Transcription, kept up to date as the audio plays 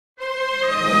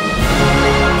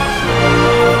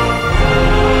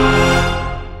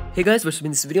Hey guys, what's up?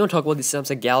 In this video, I'll talk about the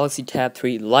Samsung Galaxy Tab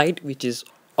 3 Lite, which is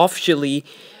officially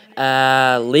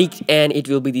leaked, and it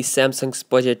will be the Samsung's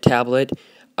budget tablet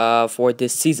for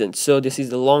this season. So this is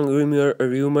the long rumored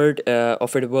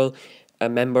affordable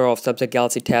member of Samsung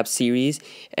Galaxy Tab series,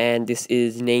 and this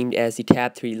is named as the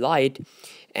Tab 3 Lite.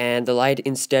 And the Lite,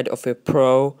 instead of a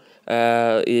Pro,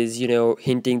 is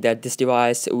hinting that this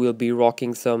device will be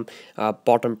rocking some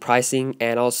bottom pricing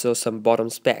and also some bottom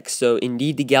specs. So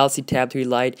indeed, the Galaxy Tab 3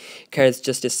 Lite carries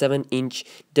just a 7-inch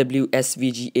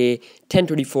WSVGA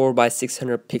 1024 by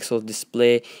 600 pixel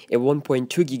display, a 1.2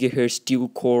 GHz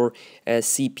dual-core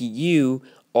CPU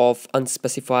of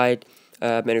unspecified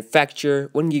manufacturer,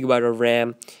 1 GB of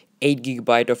RAM, 8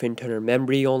 GB of internal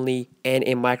memory only, and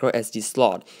a micro SD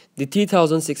slot. The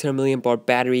 3600 mAh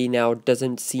battery now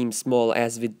doesn't seem small,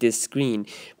 as with this screen and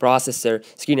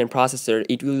processor.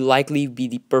 It will likely be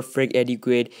the perfect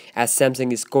adequate, as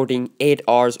Samsung is quoting 8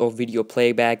 hours of video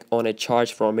playback on a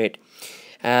charge from it.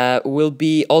 We'll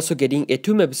be also getting a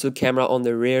 2-megapixel camera on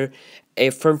the rear,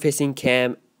 a front-facing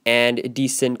cam, and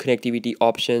decent connectivity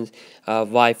options,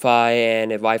 Wi-Fi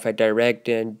and a Wi-Fi Direct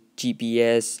and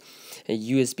GPS,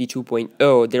 USB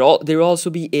 2.0. There will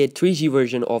also be a 3G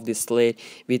version of this slate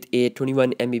with a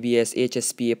 21 Mbps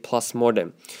HSPA Plus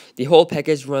modem. The whole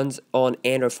package runs on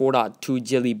Android 4.2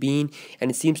 Jelly Bean, and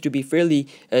it seems to be fairly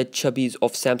chubby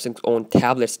of Samsung's own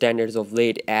tablet standards of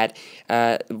late at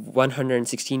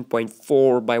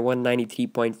 116.4 by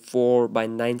 193.4 by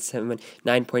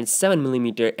 9.7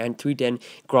 millimeter and 310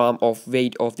 gram of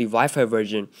weight of the Wi-Fi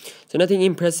version. So nothing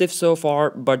impressive so far,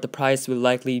 but the price will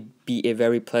likely be a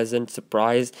very pleasant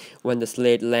surprise when the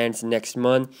slate lands next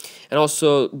month. And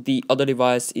also the other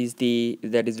device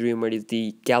that is rumored is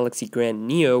the Galaxy Grand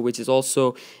Neo, which is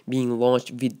also being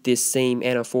launched with this same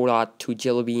Android 4.2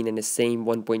 Jelly Bean and the same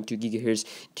 1.2 GHz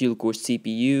dual-core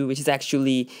CPU, which is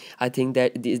actually, I think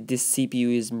that this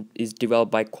CPU is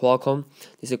developed by Qualcomm.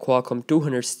 This is a Qualcomm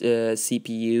 200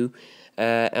 CPU.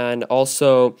 And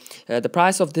also the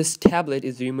price of this tablet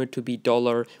is rumored to be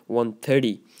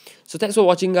 $130. So thanks for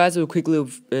watching, guys. We'll quickly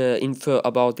info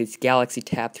about this Galaxy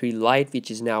Tab 3 Lite,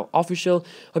 which is now official.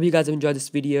 Hope you guys have enjoyed this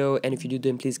video, and if you do,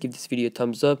 then please give this video a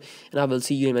thumbs up, and I will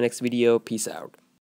see you in my next video. Peace out.